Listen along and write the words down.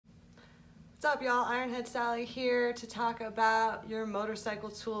What's up, y'all? Ironhead Sally here to talk about your motorcycle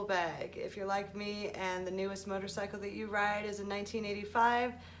tool bag. If you're like me and the newest motorcycle that you ride is a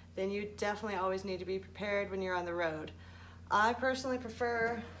 1985, then you definitely always need to be prepared when you're on the road. I personally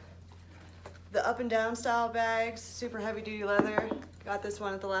prefer the up and down style bags, super heavy duty leather. Got this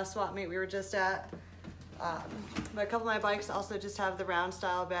one at the last swap meet we were just at. But a couple of my bikes also just have the round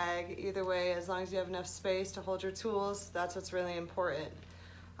style bag. Either way, as long as you have enough space to hold your tools, that's what's really important.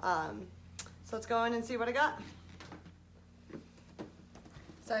 So let's go in and see what I got.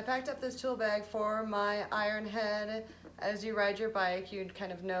 So I packed up this tool bag for my Ironhead. As you ride your bike, you'd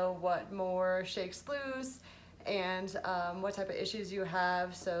kind of know what more shakes loose and what type of issues you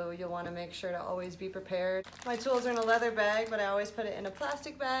have, so you'll want to make sure to always be prepared. My tools are in a leather bag, but I always put it in a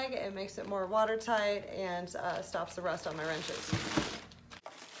plastic bag. It makes it more watertight and stops the rust on my wrenches.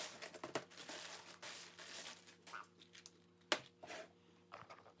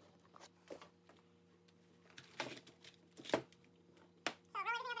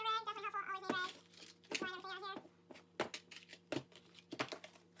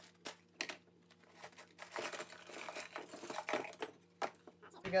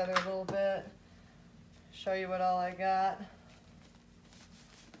 Together a little bit, show you what all I got.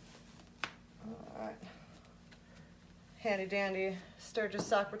 All right, handy dandy Sturgis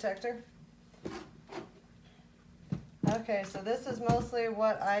sock protector. Okay, so this is mostly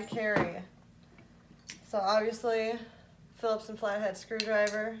what I carry. So obviously, Phillips and flathead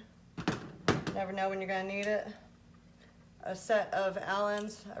screwdriver. Never know when you're gonna need it. A set of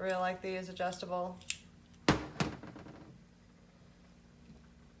Allens. I really like these, adjustable.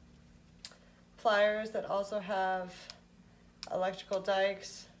 Pliers that also have electrical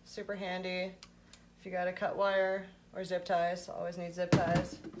dikes, super handy. If you gotta cut wire or zip ties, always need zip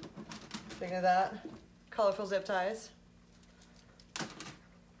ties. Speaking of that, colorful zip ties.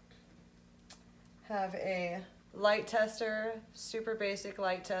 Have a light tester, super basic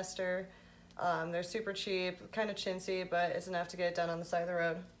light tester. They're super cheap, kind of chintzy, but it's enough to get it done on the side of the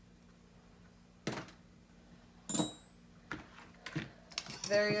road.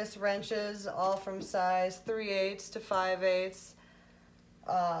 Various wrenches, all from size 3/8 to 5/8.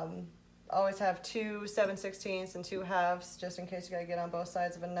 Always have two 7/16 and two halves, just in case you gotta get on both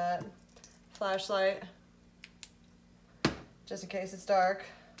sides of a nut. Flashlight, just in case it's dark.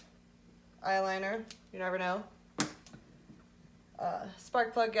 Eyeliner, you never know.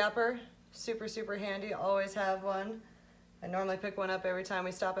 Spark plug gapper, super handy, always have one. I normally pick one up every time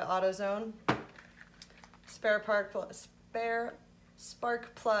we stop at AutoZone. Spark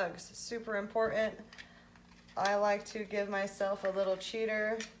plugs, super important. I like to give myself a little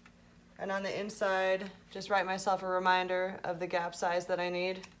cheater, and on the inside, just write myself a reminder of the gap size that I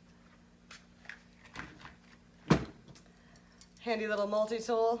need. Handy little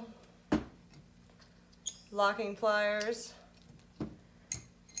multi-tool, locking pliers,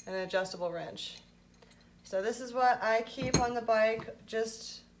 and an adjustable wrench. So this is what I keep on the bike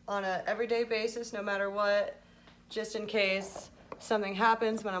just on an everyday basis, no matter what, just in case something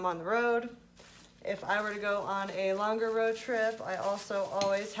happens when I'm on the road. If I were to go on a longer road trip, I also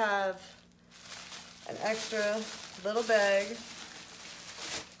always have an extra little bag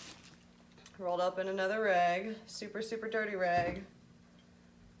rolled up in another rag, super dirty rag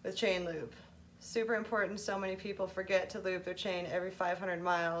with chain lube. Super important. So many people forget to lube their chain every 500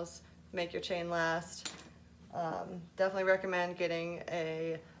 miles, make your chain last. Definitely recommend getting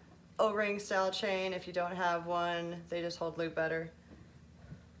a O-ring style chain. If you don't have one, they just hold lube better.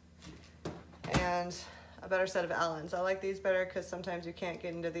 And a better set of Allens. I like these better because sometimes you can't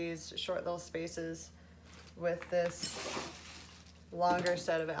get into these short little spaces with this longer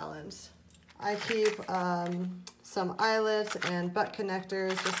set of Allens. I keep some eyelets and butt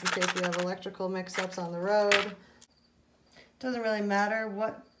connectors just in case we have electrical mix-ups on the road. Doesn't really matter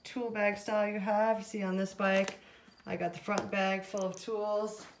what tool bag style you have. You see on this bike, I got the front bag full of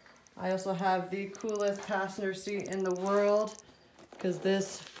tools. I also have the coolest passenger seat in the world because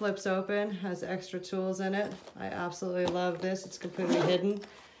this flips open, has extra tools in it. I absolutely love this. It's completely hidden,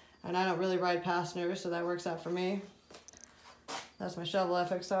 and I don't really ride passenger, so that works out for me. That's my shovel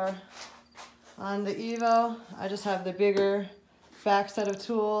FXR. On the Evo, I just have the bigger back set of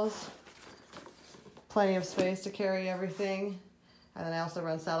tools, plenty of space to carry everything. And then I also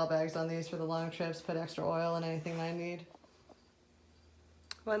run saddlebags on these for the long trips, put extra oil in anything I need.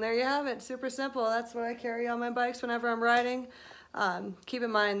 Well, and there you have it, super simple. That's what I carry on my bikes whenever I'm riding. Keep in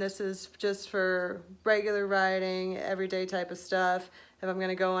mind this is just for regular riding, everyday type of stuff. If I'm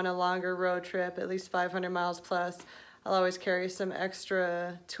gonna go on a longer road trip, at least 500 miles plus, I'll always carry some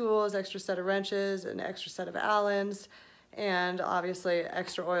extra tools, extra set of wrenches, an extra set of Allens, and obviously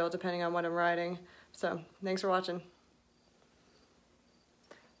extra oil depending on what I'm riding. So thanks for watching.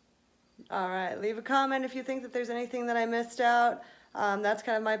 All right, leave a comment if you think that there's anything that I missed out. That's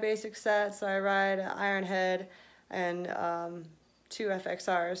kind of my basic set. So I ride Iron Head and 2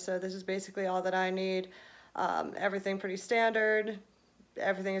 FXRs. So this is basically all that I need. Everything pretty standard.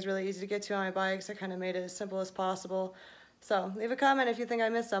 Everything is really easy to get to on my bikes. I kind of made it as simple as possible. So leave a comment if you think I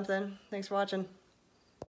missed something. Thanks for watching.